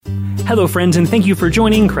Hello friends, and thank you for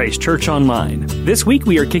joining Christ Church Online. This week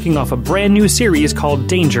we are kicking off a brand new series called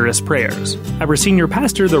Dangerous Prayers. Our senior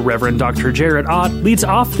pastor, the Reverend Dr. Jared Ott, leads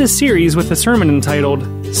off this series with a sermon entitled,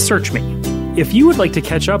 Search Me. If you would like to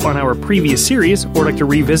catch up on our previous series or like to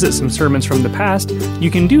revisit some sermons from the past,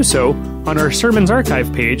 you can do so on our Sermons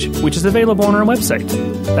Archive page, which is available on our website.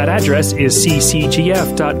 That address is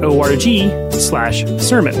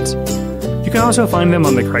ccgf.org/sermons. You can also find them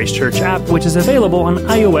on the Christ Church app, which is available on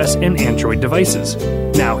iOS and Android devices.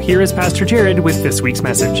 Now, here is Pastor Jared with this week's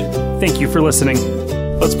message. Thank you for listening.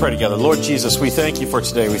 Let's pray together. Lord Jesus, we thank you for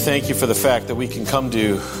today. We thank you for the fact that we can come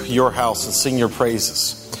to your house and sing your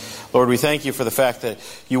praises. Lord, we thank you for the fact that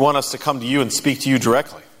you want us to come to you and speak to you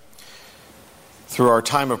directly through our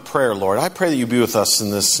time of prayer, Lord. I pray that you be with us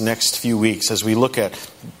in this next few weeks as we look at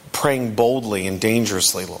praying boldly and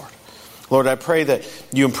dangerously, Lord. Lord, I pray that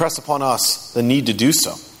you impress upon us the need to do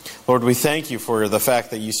so. Lord, we thank you for the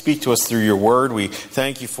fact that you speak to us through your word. We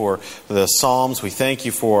thank you for the Psalms. We thank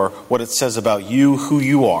you for what it says about you, who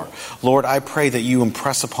you are. Lord, I pray that you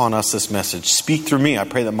impress upon us this message. Speak through me. I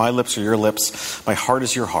pray that my lips are your lips, my heart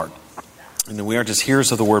is your heart. And that we aren't just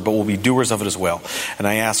hearers of the word, but we'll be doers of it as well. And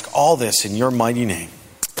I ask all this in your mighty name.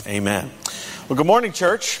 Amen. Well, good morning,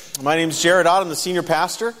 church. My name is Jared Ott. I'm the senior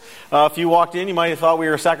pastor. If you walked in, you might have thought we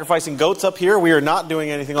were sacrificing goats up here. We are not doing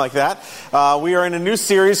anything like that. We are in a new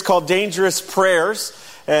series called Dangerous Prayers.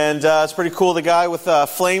 And it's pretty cool, the guy with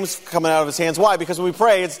flames coming out of his hands. Why? Because when we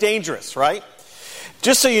pray, it's dangerous, right?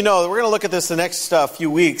 Just so you know, we're going to look at this the next few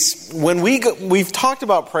weeks. When we've talked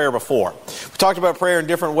about prayer before. We've talked about prayer in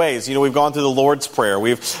different ways. You know, we've gone through the Lord's Prayer.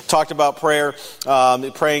 We've talked about prayer,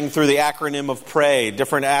 praying through the acronym of PRAY,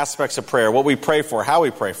 different aspects of prayer, what we pray for, how we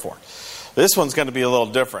pray for. This one's going to be a little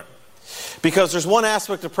different. Because there's one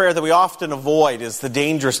aspect of prayer that we often avoid is the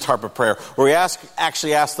dangerous type of prayer, where we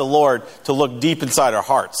actually ask the Lord to look deep inside our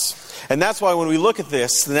hearts. And that's why when we look at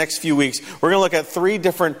this the next few weeks, we're going to look at 3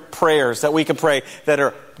 different prayers that we can pray that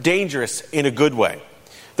are dangerous in a good way.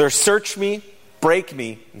 They're search me, break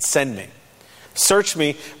me, and send me. Search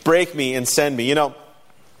me, break me, and send me. You know,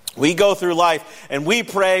 we go through life and we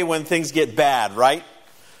pray when things get bad, right?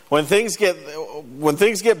 When things get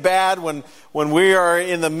bad, when we are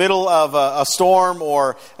in the middle of a storm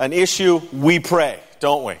or an issue, we pray,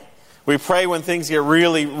 don't we? We pray when things get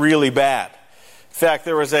really, really bad. In fact,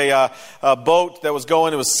 there was a boat that was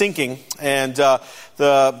going, it was sinking, and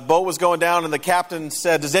the boat was going down, and the captain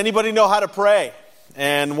said, "Does anybody know how to pray?"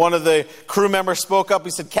 And one of the crew members spoke up.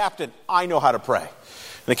 He said, "Captain, I know how to pray." And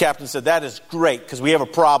the captain said, "That is great, because we have a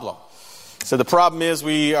problem." So the problem is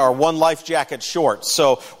we are 1 life jacket short.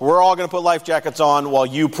 So we're all going to put life jackets on while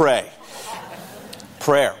you pray.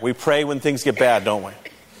 Prayer. We pray when things get bad, don't we?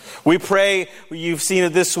 We pray, you've seen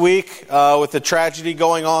it this week with the tragedy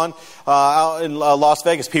going on out in Las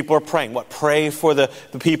Vegas. People are praying. What? Pray for the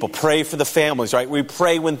people. Pray for the families, right? We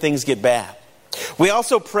pray when things get bad. We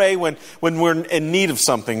also pray when we're in need of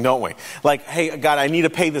something, don't we? Like, hey, God, I need to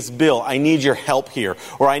pay this bill. I need your help here.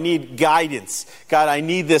 Or I need guidance. God, I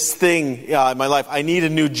need this thing in my life. I need a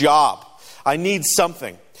new job. I need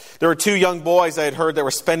something. There were 2 young boys I had heard that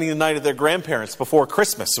were spending the night at their grandparents' before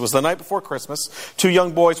Christmas. It was the night before Christmas. 2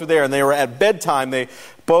 young boys were there, and they were at bedtime.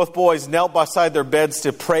 Both boys knelt beside their beds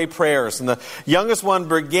to pray prayers. And the youngest one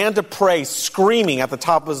began to pray, screaming at the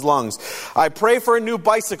top of his lungs, "I pray for a new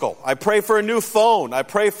bicycle. I pray for a new phone. I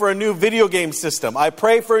pray for a new video game system. I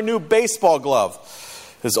pray for a new baseball glove."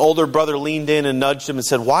 His older brother leaned in and nudged him and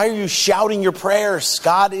said, "Why are you shouting your prayers?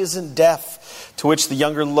 God isn't deaf." To which the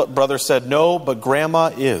younger brother said, "No, but Grandma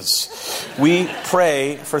is." We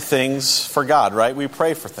pray for things for God, right? We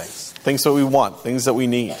pray for things that we want, things that we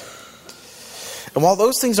need. And while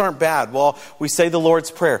those things aren't bad, while we say the Lord's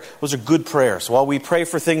Prayer, those are good prayers. While we pray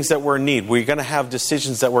for things that we're in need, we're going to have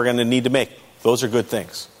decisions that we're going to need to make. Those are good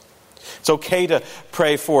things. It's okay to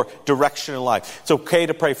pray for direction in life. It's okay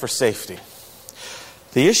to pray for safety.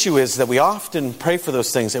 The issue is that we often pray for those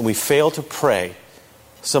things and we fail to pray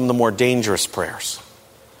some of the more dangerous prayers.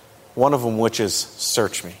 One of them, which is,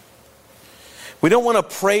 search me. We don't want to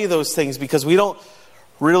pray those things because we don't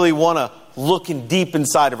really want to look in deep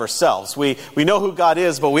inside of ourselves. We know who God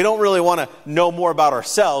is, but we don't really want to know more about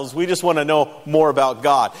ourselves. We just want to know more about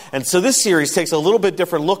God. And so this series takes a little bit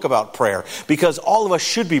different look about prayer, because all of us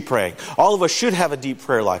should be praying. All of us should have a deep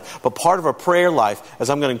prayer life. But part of our prayer life,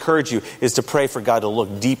 as I'm going to encourage you, is to pray for God to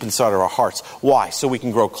look deep inside of our hearts. Why? So we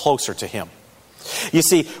can grow closer to Him. You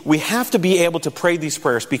see, we have to be able to pray these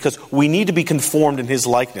prayers because we need to be conformed in His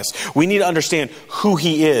likeness. We need to understand who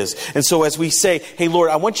He is. And so as we say, hey, Lord,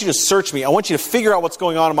 I want you to search me. I want you to figure out what's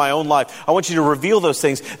going on in my own life. I want you to reveal those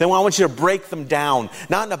things. Then I want you to break them down.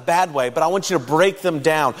 Not in a bad way, but I want you to break them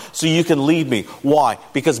down so you can lead me. Why?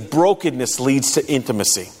 Because brokenness leads to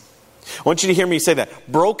intimacy. I want you to hear me say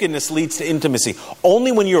that. Brokenness leads to intimacy.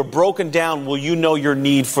 Only when you're broken down will you know your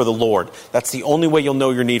need for the Lord. That's the only way you'll know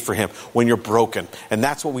your need for Him, when you're broken. And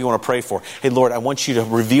that's what we want to pray for. Hey, Lord, I want you to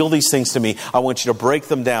reveal these things to me. I want you to break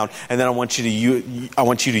them down. And then I want you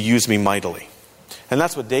to use me mightily. And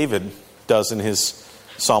that's what David does in his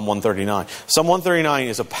Psalm 139. Psalm 139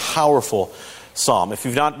 is a powerful psalm. If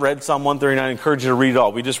you've not read Psalm 139, I encourage you to read it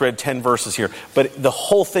all. We just read 10 verses here. But the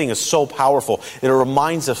whole thing is so powerful. It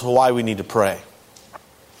reminds us why we need to pray.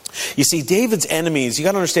 You see, David's enemies, you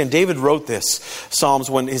got to understand, David wrote this Psalms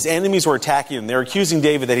when his enemies were attacking him. They were accusing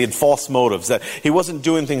David that he had false motives, that he wasn't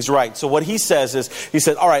doing things right. So what he says is, he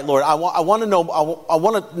said, all right, Lord, I want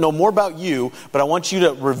to know more about you, but I want you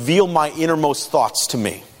to reveal my innermost thoughts to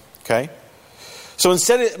me. Okay? So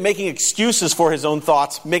instead of making excuses for his own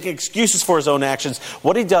thoughts, making excuses for his own actions,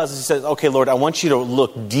 what he does is he says, okay, Lord, I want you to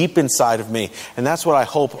look deep inside of me. And that's what I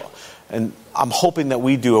hope, and I'm hoping that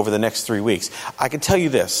we do over the next 3 weeks. I can tell you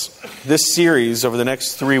this series over the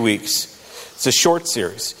next 3 weeks, it's a short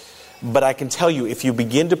series, but I can tell you if you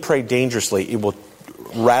begin to pray dangerously, it will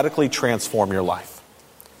radically transform your life.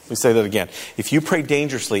 Let me say that again. If you pray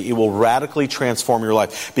dangerously, it will radically transform your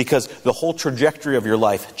life because the whole trajectory of your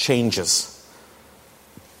life changes.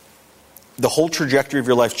 The whole trajectory of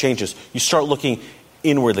your life changes. You start looking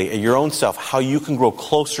inwardly at your own self, how you can grow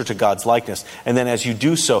closer to God's likeness. And then as you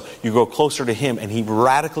do so, you grow closer to Him and He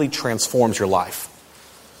radically transforms your life.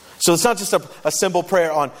 So it's not just a simple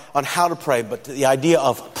prayer on how to pray, but the idea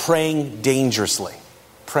of praying dangerously.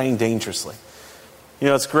 Praying dangerously. You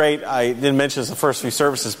know, it's great. I didn't mention this in the first few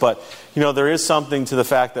services, but, you know, there is something to the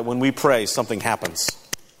fact that when we pray, something happens.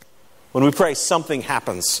 When we pray, something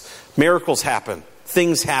happens. Miracles happen.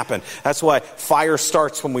 Things happen. That's why fire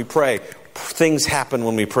starts when we pray. Things happen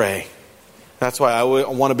when we pray. That's why I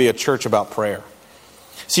want to be a church about prayer.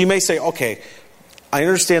 So you may say, okay, I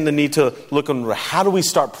understand the need to look into how do we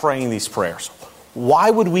start praying these prayers? Why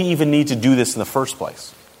would we even need to do this in the first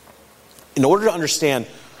place? In order to understand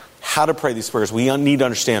how to pray these prayers, we need to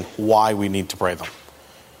understand why we need to pray them.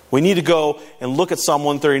 We need to go and look at Psalm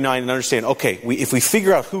 139 and understand, okay, if we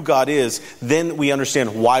figure out who God is, then we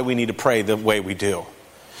understand why we need to pray the way we do.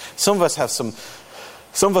 Some of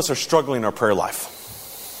us are struggling in our prayer life.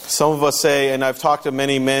 Some of us say, and I've talked to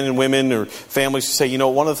many men and women or families who say, you know,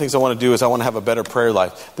 one of the things I want to do is I want to have a better prayer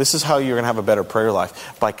life. This is how you're going to have a better prayer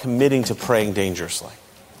life, by committing to praying dangerously.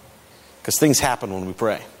 Because things happen when we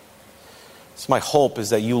pray. So my hope is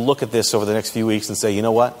that you look at this over the next few weeks and say, you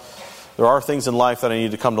know what? There are things in life that I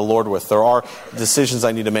need to come to the Lord with. There are decisions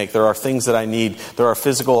I need to make. There are things that I need. There are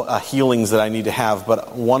physical healings that I need to have.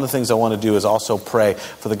 But one of the things I want to do is also pray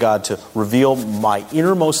for the God to reveal my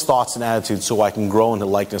innermost thoughts and attitudes so I can grow in the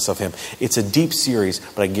likeness of Him. It's a deep series,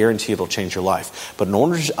 but I guarantee it'll change your life. But in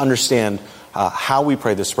order to understand how we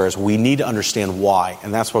pray these prayers, we need to understand why.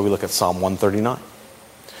 And that's why we look at Psalm 139.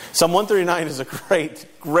 Psalm 139 is a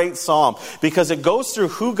great psalm because it goes through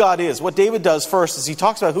who God is. What David does first is he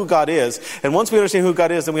talks about who God is. And once we understand who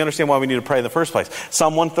God is, then we understand why we need to pray in the first place.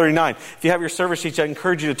 Psalm 139. If you have your service sheets, I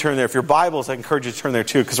encourage you to turn there. If your Bibles, I encourage you to turn there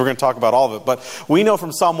too, because we're going to talk about all of it. But we know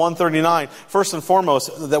from Psalm 139, first and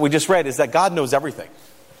foremost, that we just read, is that God knows everything.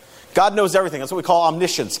 God knows everything. That's what we call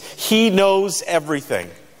omniscience. He knows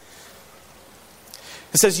everything.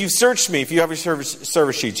 It says, you've searched me, if you have your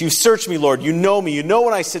service sheets. You've searched me, Lord. You know me. You know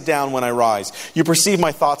when I sit down, when I rise. You perceive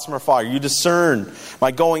my thoughts from afar. You discern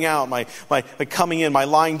my going out, my coming in, my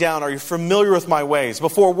lying down. Are you familiar with my ways?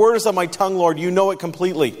 Before a word is on my tongue, Lord, you know it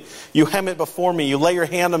completely. You hem it before me. You lay your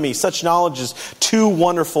hand on me. Such knowledge is too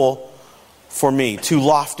wonderful for me, too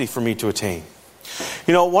lofty for me to attain.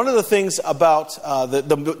 You know, one of the things about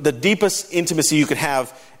the deepest intimacy you could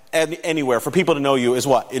have anywhere for people to know you is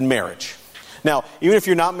what? In marriage. Now, even if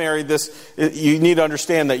you're not married, you need to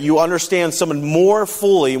understand that you understand someone more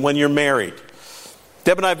fully when you're married.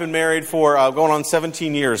 Deb and I have been married for going on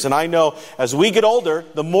 17 years. And I know as we get older,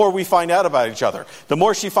 the more we find out about each other. The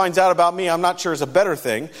more she finds out about me, I'm not sure is a better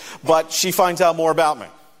thing, but she finds out more about me.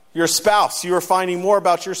 Your spouse, you are finding more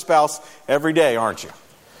about your spouse every day, aren't you?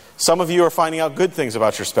 Some of you are finding out good things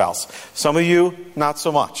about your spouse. Some of you, not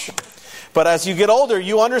so much. But as you get older,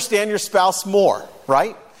 you understand your spouse more,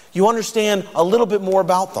 right? You understand a little bit more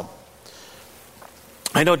about them.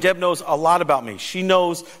 I know Deb knows a lot about me. She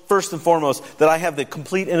knows, first and foremost, that I have the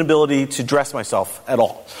complete inability to dress myself at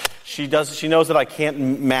all. She knows that I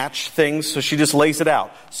can't match things, so she just lays it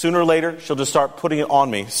out. Sooner or later, she'll just start putting it on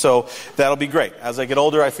me. So that'll be great. As I get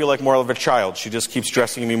older, I feel like more of a child. She just keeps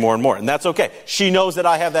dressing me more and more. And that's okay. She knows that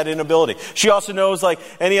I have that inability. She also knows, like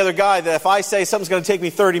any other guy, that if I say something's going to take me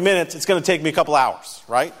 30 minutes, it's going to take me a couple hours,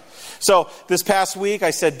 right? So this past week,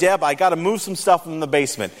 I said, Deb, I got to move some stuff in the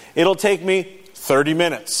basement. It'll take me 30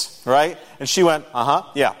 minutes, right? And she went,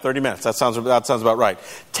 yeah, 30 minutes. That sounds about right.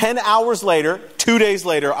 10 hours later, 2 days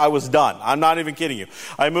later, I was done. I'm not even kidding you.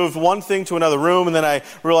 I moved one thing to another room, and then I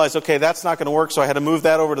realized, okay, that's not going to work, so I had to move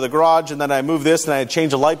that over to the garage, and then I moved this, and I had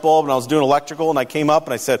changed a light bulb, and I was doing electrical, and I came up,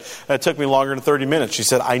 and I said, it took me longer than 30 minutes. She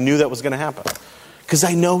said, I knew that was going to happen. Because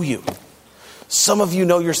I know you. Some of you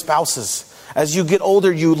know your spouses. As you get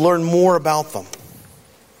older, you learn more about them.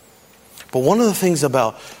 But one of the things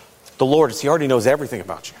about the Lord is He already knows everything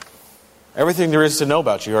about you. Everything there is to know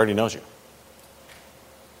about you, He already knows you.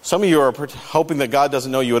 Some of you are hoping that God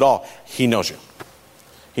doesn't know you at all. He knows you.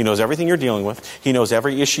 He knows everything you're dealing with. He knows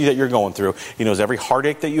every issue that you're going through. He knows every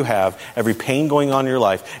heartache that you have, every pain going on in your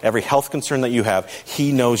life, every health concern that you have.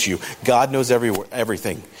 He knows you. God knows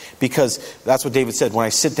everything. Because that's what David said. When I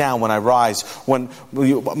sit down, when I rise, when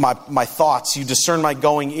my thoughts, you discern my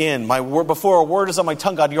going in. Before a word is on my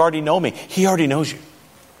tongue, God, you already know me. He already knows you.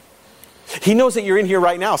 He knows that you're in here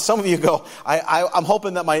right now. Some of you go, I'm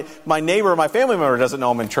hoping that my neighbor or my family member doesn't know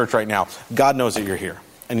I'm in church right now. God knows that you're here.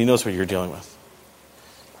 And He knows what you're dealing with.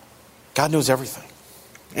 God knows everything.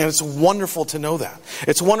 And it's wonderful to know that.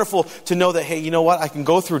 It's wonderful to know that, hey, you know what? I can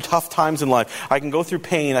go through tough times in life. I can go through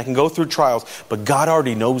pain. I can go through trials. But God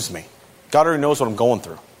already knows me. God already knows what I'm going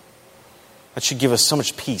through. That should give us so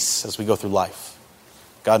much peace as we go through life.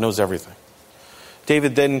 God knows everything.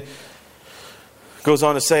 David then goes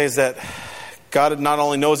on to say is that God not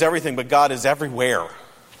only knows everything, but God is everywhere.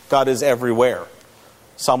 God is everywhere.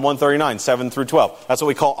 Psalm 139, 7 through 12. That's what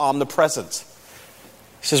we call omnipresence.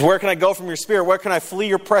 He says, where can I go from your spirit? Where can I flee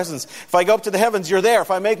your presence? If I go up to the heavens, you're there.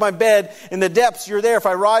 If I make my bed in the depths, you're there. If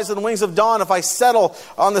I rise on the wings of dawn, if I settle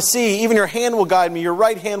on the sea, even your hand will guide me. Your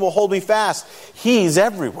right hand will hold me fast. He's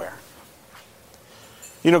everywhere.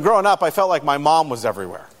 You know, growing up, I felt like my mom was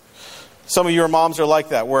everywhere. Some of your moms are like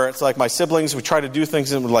that, where it's like my siblings, we try to do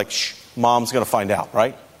things and we're like, shh, mom's going to find out,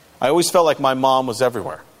 right? I always felt like my mom was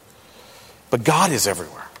everywhere. But God is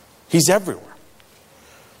everywhere. He's everywhere.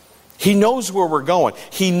 He knows where we're going.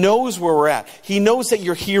 He knows where we're at. He knows that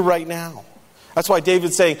you're here right now. That's why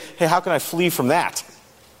David's saying, hey, how can I flee from that?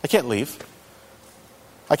 I can't leave.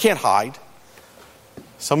 I can't hide.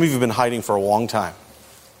 Some of you have been hiding for a long time.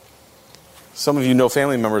 Some of you know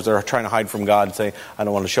family members that are trying to hide from God and say, I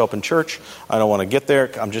don't want to show up in church. I don't want to get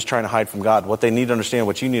there. I'm just trying to hide from God. What they need to understand,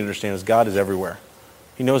 what you need to understand is God is everywhere.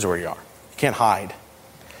 He knows where you are. You can't hide.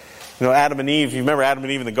 You know, Adam and Eve, you remember Adam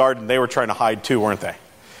and Eve in the garden, they were trying to hide too, weren't they?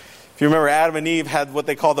 If you remember, Adam and Eve had what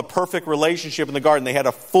they call the perfect relationship in the garden. They had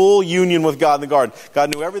a full union with God in the garden. God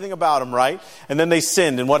knew everything about them, right? And then they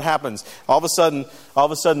sinned, and what happens? All of a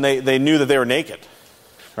sudden, they knew that they were naked,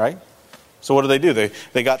 right? So what do?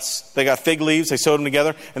 They got fig leaves, they sewed them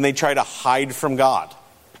together, and they tried to hide from God.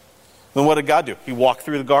 Then what did God do? He walked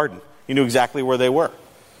through the garden. He knew exactly where they were.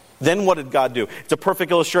 Then what did God do? It's a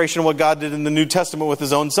perfect illustration of what God did in the New Testament with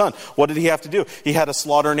His own Son. What did He have to do? He had to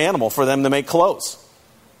slaughter an animal for them to make clothes.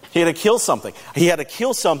 He had to kill something. He had to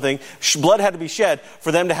kill something. Blood had to be shed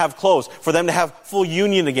for them to have clothes, for them to have full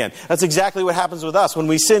union again. That's exactly what happens with us. When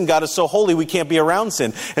we sin, God is so holy we can't be around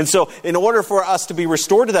sin. And so in order for us to be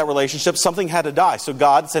restored to that relationship, something had to die. So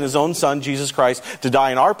God sent His own Son, Jesus Christ, to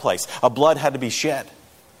die in our place. A blood had to be shed.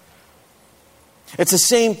 It's the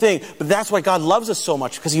same thing, but that's why God loves us so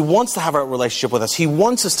much, because He wants to have a relationship with us. He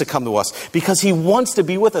wants us to come to us, because He wants to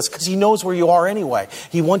be with us, because He knows where you are anyway.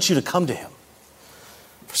 He wants you to come to Him.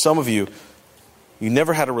 For some of you, you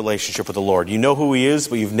never had a relationship with the Lord. You know who He is,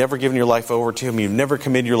 but you've never given your life over to Him. You've never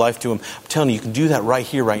committed your life to Him. I'm telling you, you can do that right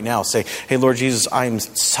here, right now. Say, hey, Lord Jesus, I'm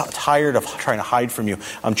tired of trying to hide from You.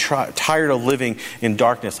 I'm tired of living in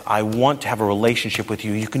darkness. I want to have a relationship with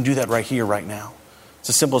You. You can do that right here, right now. It's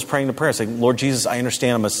as simple as praying the prayer. Say, Lord Jesus, I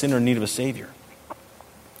understand I'm a sinner in need of a Savior.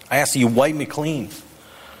 I ask that You wipe me clean.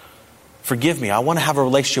 Forgive me. I want to have a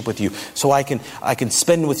relationship with You so I can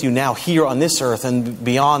spend with You now here on this earth and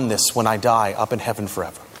beyond this when I die up in heaven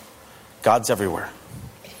forever. God's everywhere.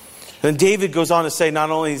 Then David goes on to say, not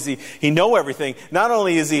only is he know everything, not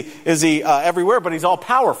only is he everywhere, but He's all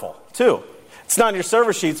powerful too. It's not in your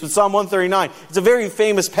service sheets, but Psalm 139. It's a very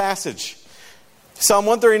famous passage. Psalm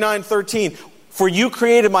 139:13. For you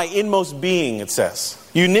created my inmost being, it says.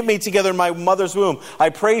 You knit me together in my mother's womb. I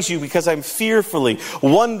praise you because I'm fearfully,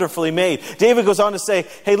 wonderfully made. David goes on to say,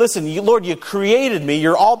 hey, listen, Lord, you created me.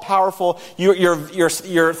 You're all powerful.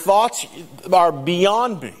 Your thoughts are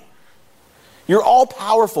beyond me. You're all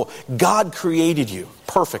powerful. God created you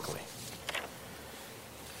perfectly.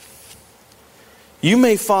 You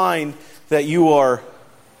may find that you are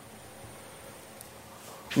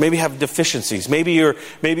maybe have deficiencies. Maybe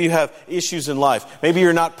you have issues in life. Maybe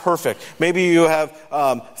you're not perfect. Maybe you have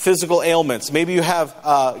physical ailments. Maybe you have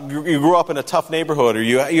you grew up in a tough neighborhood, or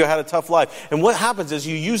you had a tough life. And what happens is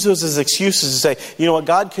you use those as excuses to say, you know what,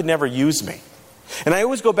 God could never use me. And I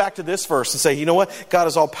always go back to this verse and say, you know what, God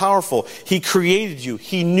is all powerful. He created you.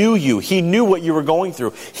 He knew you. He knew what you were going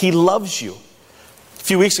through. He loves you. A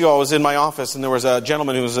few weeks ago, I was in my office, and there was a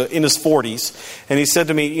gentleman who was in his 40s, and he said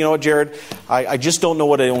to me, you know what, Jared, I just don't know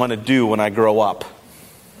what I want to do when I grow up.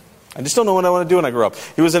 I just don't know what I want to do when I grow up.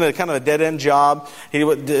 He was in a kind of a dead-end job.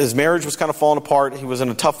 His marriage was kind of falling apart. He was in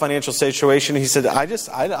a tough financial situation. He said, I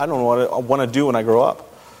don't know what I want to do when I grow up.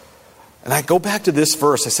 And I go back to this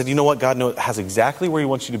verse. I said, you know what? God has exactly where He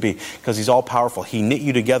wants you to be, because He's all powerful. He knit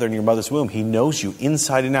you together in your mother's womb. He knows you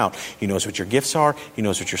inside and out. He knows what your gifts are. He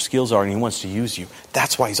knows what your skills are, and He wants to use you.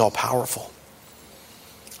 That's why He's all powerful.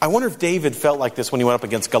 I wonder if David felt like this when he went up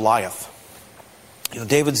against Goliath. You know,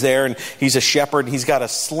 David's there, and he's a shepherd. He's got a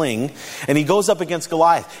sling, and he goes up against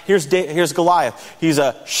Goliath. Here's Goliath. He's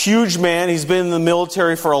a huge man. He's been in the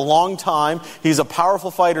military for a long time. He's a powerful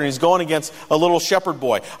fighter, and he's going against a little shepherd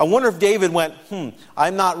boy. I wonder if David went,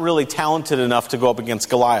 I'm not really talented enough to go up against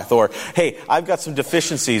Goliath. Or, hey, I've got some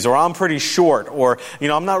deficiencies. Or, I'm pretty short. Or,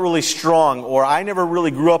 I'm not really strong. Or, I never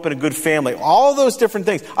really grew up in a good family. All those different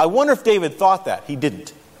things. I wonder if David thought that. He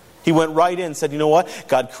didn't. He went right in and said, you know what?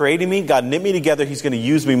 God created me. God knit me together. He's going to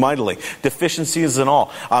use me mightily. Deficiencies and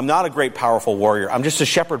all. I'm not a great, powerful warrior. I'm just a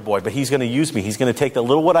shepherd boy, but He's going to use me. He's going to take the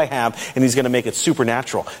little what I have, and He's going to make it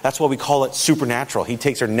supernatural. That's why we call it supernatural. He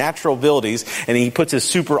takes our natural abilities, and He puts His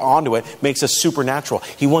super onto it, makes us supernatural.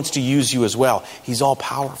 He wants to use you as well. He's all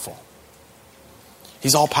powerful.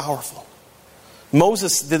 He's all powerful.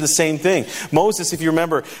 Moses did the same thing. Moses, if you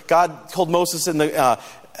remember, God told Moses in the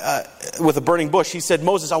with a burning bush, He said,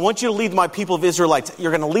 Moses, I want you to lead my people of Israelites. You're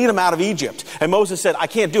going to lead them out of Egypt. And Moses said, I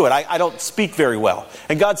can't do it. I don't speak very well.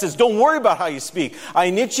 And God says, don't worry about how you speak. I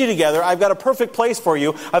knit you together. I've got a perfect place for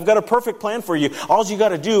you. I've got a perfect plan for you. All you got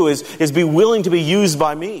to do is be willing to be used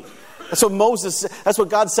by me. That's what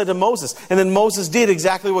God said to Moses. And then Moses did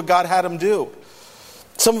exactly what God had him do.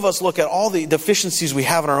 Some of us look at all the deficiencies we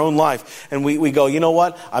have in our own life, and we go, you know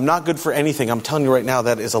what? I'm not good for anything. I'm telling you right now,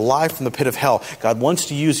 that is a lie from the pit of hell. God wants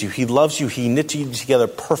to use you. He loves you. He knit you together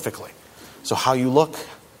perfectly. So how you look,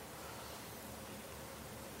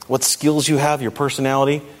 what skills you have, your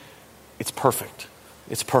personality, it's perfect.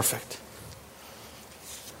 It's perfect.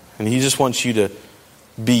 And He just wants you to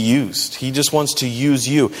be used. He just wants to use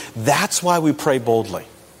you. That's why we pray boldly.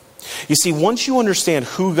 You see, once you understand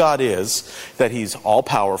who God is, that He's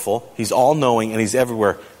all-powerful, He's all-knowing, and He's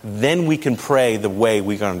everywhere, then we can pray the way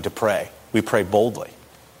we're going to pray. We pray boldly.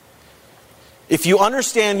 If you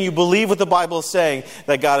understand, you believe what the Bible is saying,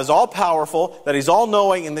 that God is all-powerful, that He's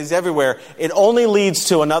all-knowing, and He's everywhere, it only leads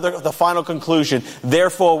to the final conclusion,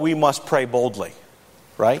 therefore we must pray boldly.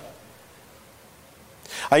 Right?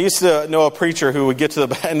 I used to know a preacher who would get to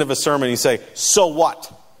the end of a sermon and he'd say, so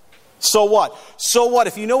what? So what? So what?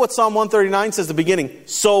 If you know what Psalm 139 says at the beginning,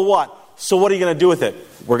 so what? So what are you going to do with it?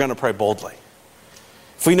 We're going to pray boldly.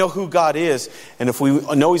 If we know who God is, and if we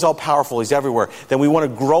know He's all-powerful, He's everywhere, then we want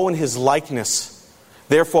to grow in His likeness.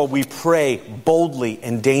 Therefore, we pray boldly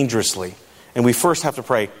and dangerously. And we first have to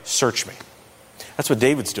pray, search me. That's what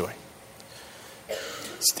David's doing.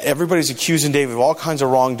 Everybody's accusing David of all kinds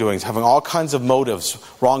of wrongdoings, having all kinds of motives,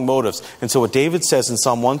 wrong motives. And so what David says in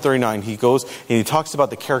Psalm 139, he goes and he talks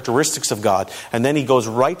about the characteristics of God. And then he goes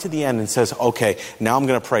right to the end and says, okay, now I'm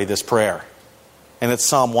going to pray this prayer. And it's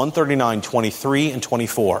Psalm 139, 23 and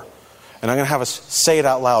 24. And I'm going to have us say it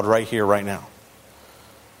out loud right here, right now.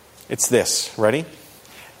 It's this. Ready?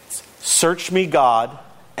 Search me, God,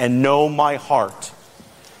 and know my heart.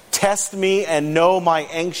 Test me and know my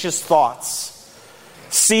anxious thoughts.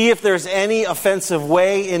 See if there's any offensive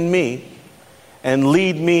way in me, and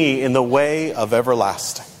lead me in the way of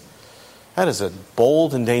everlasting. That is a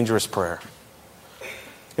bold and dangerous prayer.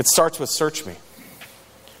 It starts with search me.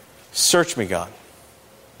 Search me, God.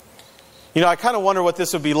 You know, I kind of wonder what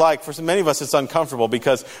this would be like. For many of us, it's uncomfortable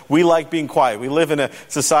because we like being quiet. We live in a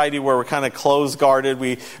society where we're kind of closed-guarded.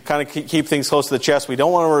 We kind of keep things close to the chest. We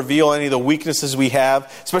don't want to reveal any of the weaknesses we have.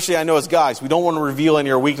 Especially, I know as guys, we don't want to reveal any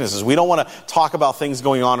of our weaknesses. We don't want to talk about things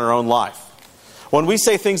going on in our own life. When we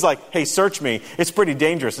say things like, hey, search me, it's pretty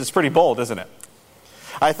dangerous. It's pretty bold, isn't it?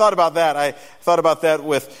 I thought about that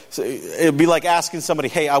with, it would be like asking somebody,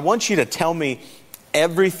 hey, I want you to tell me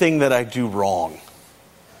everything that I do wrong.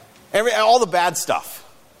 All the bad stuff.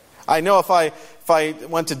 I know if I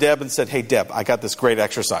went to Deb and said, hey, Deb, I got this great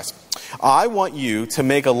exercise. I want you to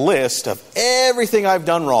make a list of everything I've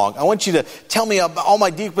done wrong. I want you to tell me all my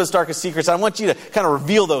deepest, darkest secrets. I want you to kind of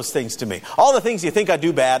reveal those things to me. All the things you think I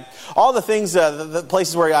do bad. All the things, the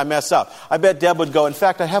places where I mess up. I bet Deb would go, in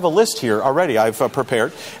fact, I have a list here already I've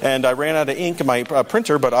prepared. And I ran out of ink in my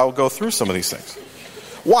printer, but I'll go through some of these things.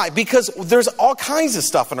 Why? Because there's all kinds of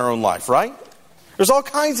stuff in our own life, right? There's all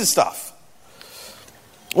kinds of stuff.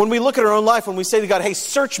 When we look at our own life, when we say to God, hey,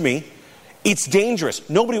 search me, it's dangerous.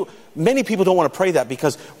 Many people don't want to pray that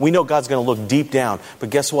because we know God's going to look deep down.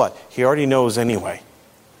 But guess what? He already knows anyway.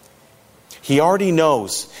 He already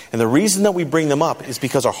knows. And the reason that we bring them up is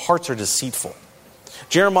because our hearts are deceitful.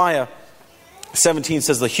 Jeremiah 17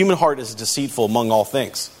 says the human heart is deceitful among all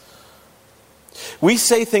things. We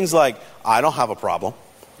say things like, I don't have a problem.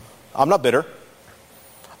 I'm not bitter.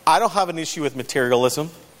 I don't have an issue with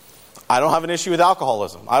materialism. I don't have an issue with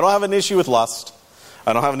alcoholism. I don't have an issue with lust.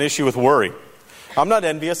 I don't have an issue with worry. I'm not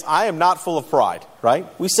envious. I am not full of pride, right?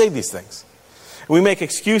 We say these things. We make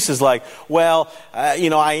excuses like, well, I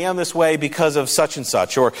am this way because of such and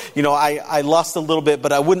such. Or, I lust a little bit,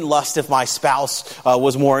 but I wouldn't lust if my spouse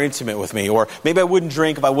was more intimate with me. Or maybe I wouldn't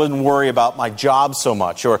drink if I wouldn't worry about my job so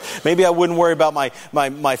much. Or maybe I wouldn't worry about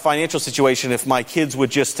my financial situation if my kids would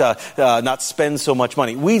just not spend so much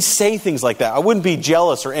money. We say things like that. I wouldn't be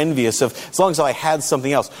jealous or envious as long as I had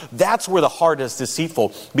something else. That's where the heart is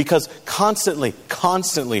deceitful, because constantly,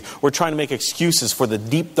 we're trying to make excuses for the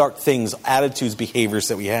deep, dark things, attitudes, behaviors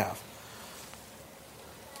that we have.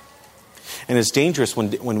 And it's dangerous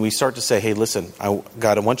when we start to say, hey, listen,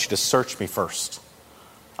 God, I want you to search me first.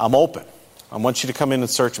 I'm open. I want you to come in and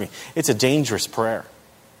search me. It's a dangerous prayer.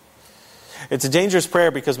 It's a dangerous prayer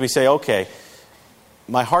because we say, okay,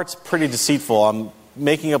 my heart's pretty deceitful. I'm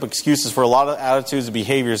making up excuses for a lot of attitudes and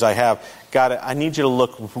behaviors I have. God, I need you to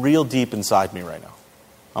look real deep inside me right now.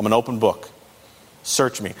 I'm an open book.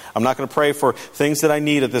 Search me. I'm not going to pray for things that I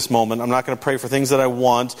need at this moment. I'm not going to pray for things that I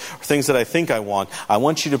want or things that I think I want. The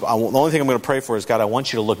only thing I'm going to pray for is, God, I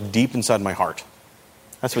want you to look deep inside my heart.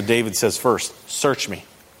 That's what David says first. Search me.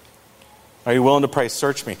 Are you willing to pray,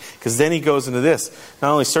 search me? Because then he goes into this.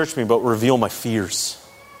 Not only search me, but reveal my fears.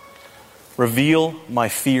 Reveal my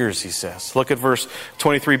fears, he says. Look at verse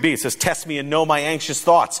 23b. It says, test me and know my anxious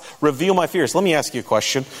thoughts. Reveal my fears. Let me ask you a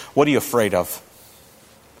question. What are you afraid of?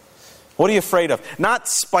 What are you afraid of? Not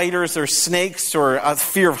spiders or snakes or a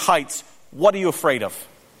fear of heights. What are you afraid of?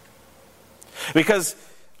 Because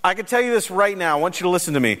I can tell you this right now. I want you to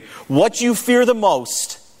listen to me. What you fear the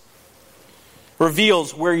most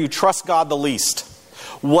reveals where you trust God the least.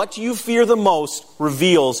 What you fear the most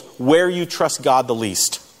reveals where you trust God the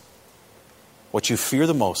least. What you fear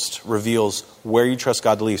the most reveals where you trust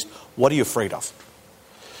God the least. What are you afraid of?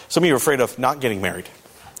 Some of you are afraid of not getting married.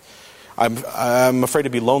 I'm afraid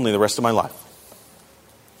to be lonely the rest of my life.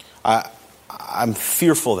 I'm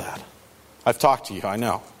fearful of that. I've talked to you, I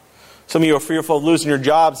know. Some of you are fearful of losing your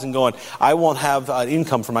jobs and going, I won't have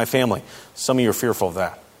income for my family. Some of you are fearful of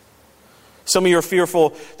that. Some of you are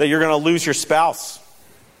fearful that you're going to lose your spouse.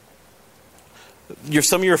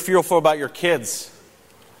 Some of you are fearful about your kids.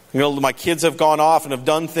 My kids have gone off and have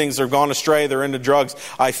done things, they've gone astray, they're into drugs.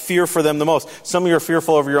 I fear for them the most. Some of you are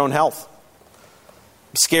fearful of your own health.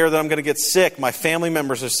 I'm scared that I'm going to get sick. My family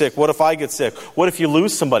members are sick. What if I get sick? What if you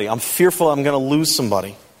lose somebody? I'm fearful I'm going to lose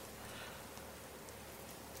somebody.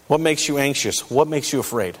 What makes you anxious? What makes you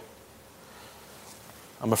afraid?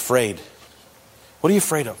 I'm afraid. What are you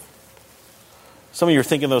afraid of? Some of you are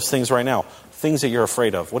thinking those things right now. Things that you're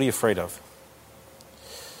afraid of. What are you afraid of?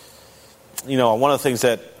 One of the things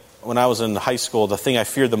that when I was in high school, the thing I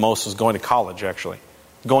feared the most was going to college, actually.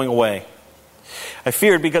 Going away. I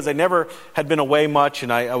feared because I never had been away much,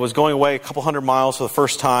 and I was going away a couple 100 miles for the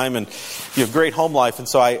first time, and you have great home life, and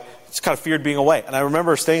so I just kind of feared being away. And I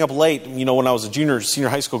remember staying up late, when I was a senior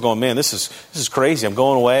high school, going, man, this is crazy. I'm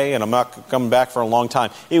going away, and I'm not coming back for a long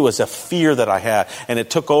time. It was a fear that I had, and it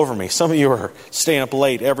took over me. Some of you are staying up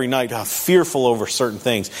late every night, fearful over certain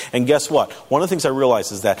things. And guess what? One of the things I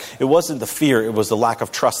realized is that it wasn't the fear, it was the lack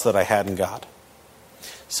of trust that I had in God.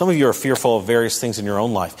 Some of you are fearful of various things in your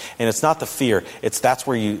own life. And it's not the fear. That's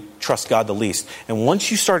where you trust God the least. And once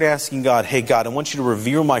you start asking God, hey, God, I want you to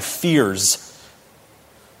reveal my fears,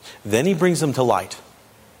 then he brings them to light.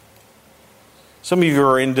 Some of you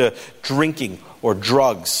are into drinking or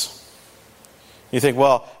drugs. You think,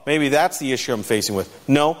 well, maybe that's the issue I'm facing with.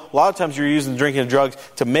 No, a lot of times you're using drinking and drugs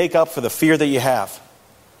to make up for the fear that you have.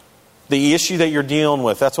 The issue that you're dealing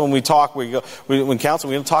with. That's when we talk, when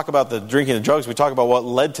counseling, we don't talk about the drinking and drugs, we talk about what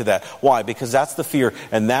led to that. Why? Because that's the fear,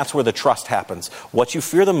 and that's where the trust happens. What you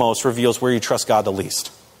fear the most reveals where you trust God the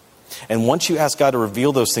least. And once you ask God to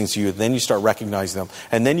reveal those things to you, then you start recognizing them.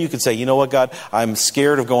 And then you can say, you know what, God, I'm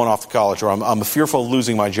scared of going off to college, or I'm fearful of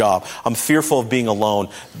losing my job. I'm fearful of being alone.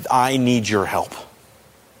 I need your help.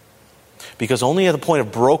 Because only at the point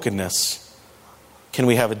of brokenness can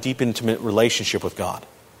we have a deep, intimate relationship with God.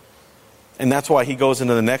 And that's why he goes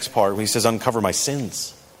into the next part where he says, uncover my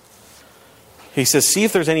sins. He says, see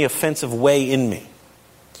if there's any offensive way in me.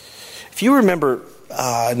 If you remember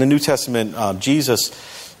in the New Testament, Jesus,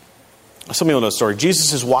 some of you know the story.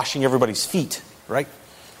 Jesus is washing everybody's feet, right?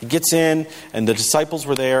 He gets in, and the disciples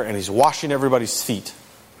were there, and he's washing everybody's feet.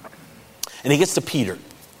 And he gets to Peter.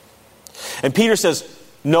 And Peter says,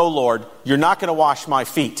 no, Lord, you're not going to wash my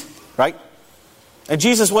feet, right? And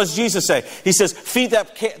Jesus, what does Jesus say? He says, feet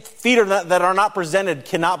that are not presented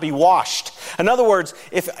cannot be washed. In other words,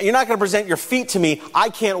 if you're not going to present your feet to me, I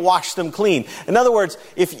can't wash them clean. In other words,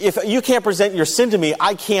 if you can't present your sin to me,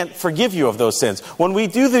 I can't forgive you of those sins. When we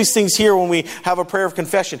do these things here, when we have a prayer of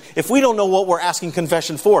confession, if we don't know what we're asking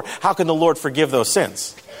confession for, how can the Lord forgive those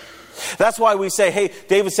sins? That's why we say, hey,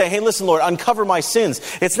 David say, hey, listen, Lord, uncover my sins.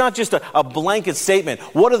 It's not just a blanket statement.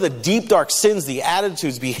 What are the deep, dark sins, the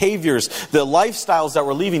attitudes, behaviors, the lifestyles that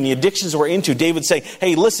we're leaving, the addictions we're into? David say,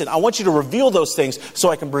 hey, listen, I want you to reveal those things so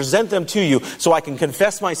I can present them to you, so I can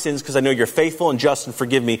confess my sins because I know you're faithful and just and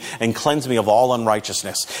forgive me and cleanse me of all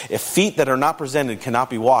unrighteousness. If feet that are not presented cannot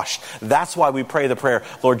be washed, that's why we pray the prayer,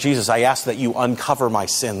 Lord Jesus, I ask that you uncover my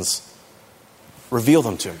sins. Reveal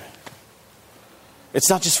them to me. It's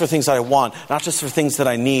not just for things that I want, not just for things that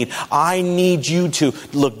I need. I need you to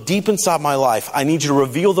look deep inside my life. I need you to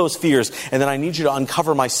reveal those fears, and then I need you to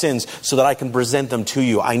uncover my sins so that I can present them to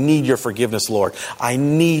you. I need your forgiveness, Lord. I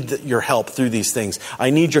need your help through these things.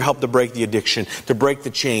 I need your help to break the addiction, to break the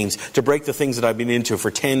chains, to break the things that I've been into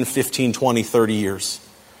for 10, 15, 20, 30 years.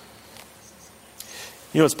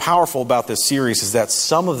 You know what's powerful about this series is that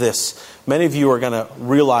some of this, many of you are going to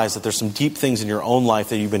realize that there's some deep things in your own life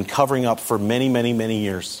that you've been covering up for many, many, many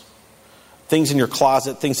years. Things in your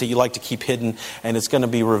closet, things that you like to keep hidden, and it's going to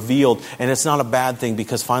be revealed. And it's not a bad thing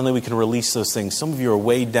because finally we can release those things. Some of you are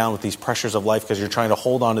weighed down with these pressures of life because you're trying to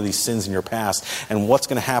hold on to these sins in your past. And what's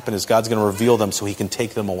going to happen is God's going to reveal them so He can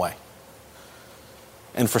take them away.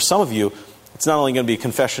 And for some of you, it's not only going to be a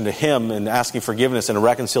confession to Him and asking forgiveness and a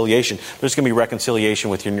reconciliation, there's going to be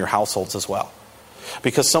reconciliation with you in your households as well.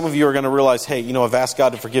 Because some of you are going to realize, hey, you know, I've asked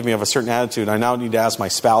God to forgive me of a certain attitude, and I now need to ask my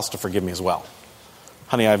spouse to forgive me as well.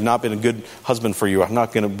 Honey, I've not been a good husband for you. I've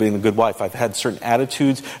not been a good wife. I've had certain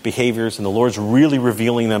attitudes, behaviors, and the Lord's really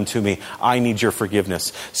revealing them to me. I need your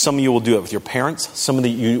forgiveness. Some of you will do it with your parents. Some of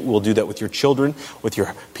you will do that with your children, with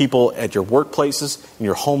your people at your workplaces, in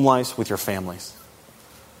your home lives, with your families.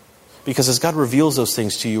 Because as God reveals those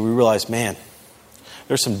things to you, we realize, man,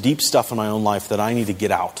 there's some deep stuff in my own life that I need to get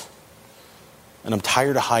out. And I'm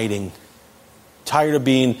tired of hiding. Tired of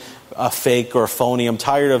being a fake or a phony. I'm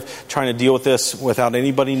tired of trying to deal with this without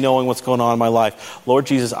anybody knowing what's going on in my life. Lord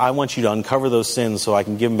Jesus, I want you to uncover those sins so I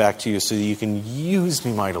can give them back to you so that you can use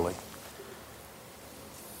me mightily.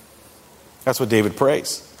 That's what David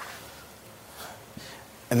prays.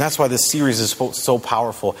 And that's why this series is so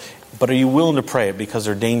powerful. But are you willing to pray it? Because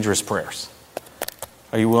they're dangerous prayers.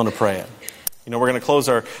 Are you willing to pray it? You know, we're going to close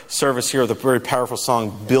our service here with a very powerful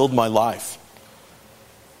song, Build My Life.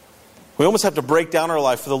 We almost have to break down our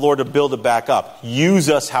life for the Lord to build it back up. Use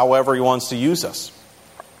us however He wants to use us.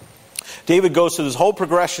 David goes through this whole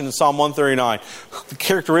progression in Psalm 139, the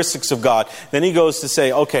characteristics of God. Then he goes to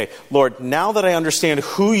say, okay, Lord, now that I understand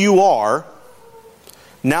who you are,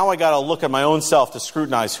 now I got to look at my own self to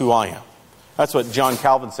scrutinize who I am. That's what John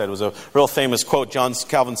Calvin said. It was a real famous quote. John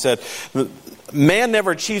Calvin said, man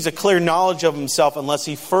never achieves a clear knowledge of himself unless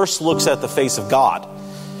he first looks at the face of God.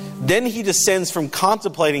 Then he descends from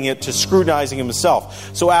contemplating it to scrutinizing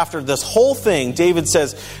himself. So after this whole thing, David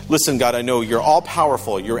says, listen, God, I know you're all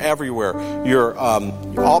powerful. You're everywhere. You're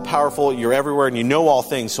all powerful. You're everywhere and you know all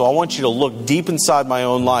things. So I want you to look deep inside my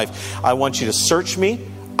own life. I want you to search me.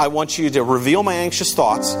 I want you to reveal my anxious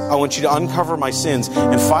thoughts. I want you to uncover my sins.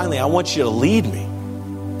 And finally, I want you to lead me.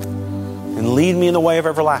 And lead me in the way of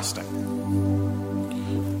everlasting.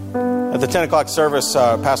 At the 10 o'clock service,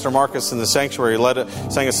 Pastor Marcus in the sanctuary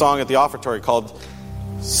sang a song at the offertory called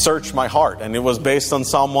Search My Heart. And it was based on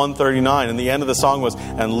Psalm 139. And the end of the song was,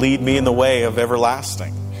 and lead me in the way of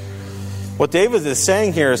everlasting. What David is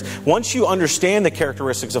saying here is, once you understand the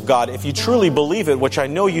characteristics of God, if you truly believe it, which I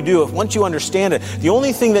know you do, once you understand it, the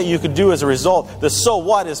only thing that you could do as a result, the so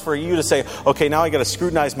what, is for you to say, okay, now I got to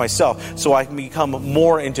scrutinize myself so I can become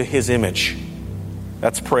more into His image.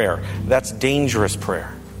 That's prayer. That's dangerous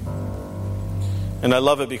prayer. And I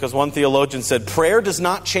love it because one theologian said, prayer does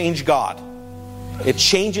not change God. It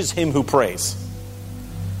changes Him who prays.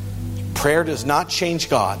 Prayer does not change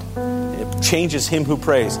God. It changes Him who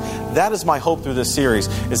prays. That is my hope through this series,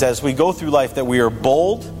 is as we go through life that we are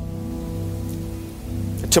bold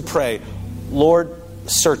to pray, Lord,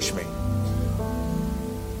 search me.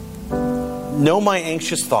 Know my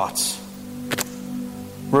anxious thoughts.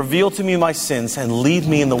 Reveal to me my sins and lead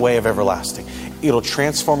me in the way of everlasting. It'll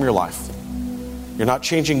transform your life. You're not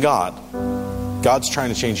changing God. God's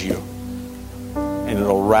trying to change you. And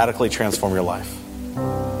it'll radically transform your life.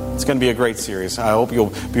 It's going to be a great series. I hope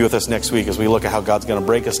you'll be with us next week as we look at how God's going to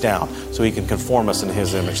break us down so He can conform us into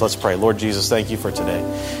His image. Let's pray. Lord Jesus, thank You for today.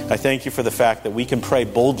 I thank You for the fact that we can pray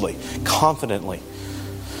boldly, confidently,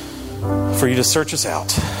 for You to search us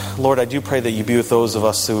out. Lord, I do pray that You be with those of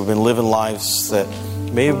us who have been living lives that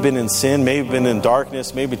may have been in sin, may have been in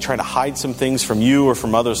darkness, may have been trying to hide some things from You or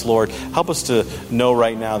from others, Lord. Help us to know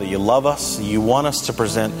right now that You love us. You want us to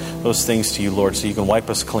present those things to You, Lord, so You can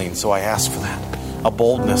wipe us clean. So I ask for that. A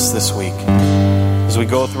boldness this week. As we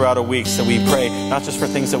go throughout our weeks, that we pray not just for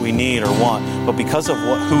things that we need or want, but because of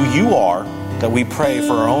who You are, that we pray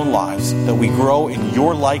for our own lives, that we grow in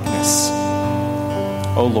Your likeness.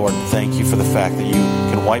 Oh Lord, thank You for the fact that You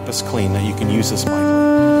can wipe us clean, that You can use us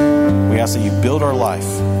mightily. We ask that You build our life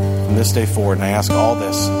from this day forward, and I ask all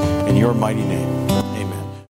this in Your mighty name.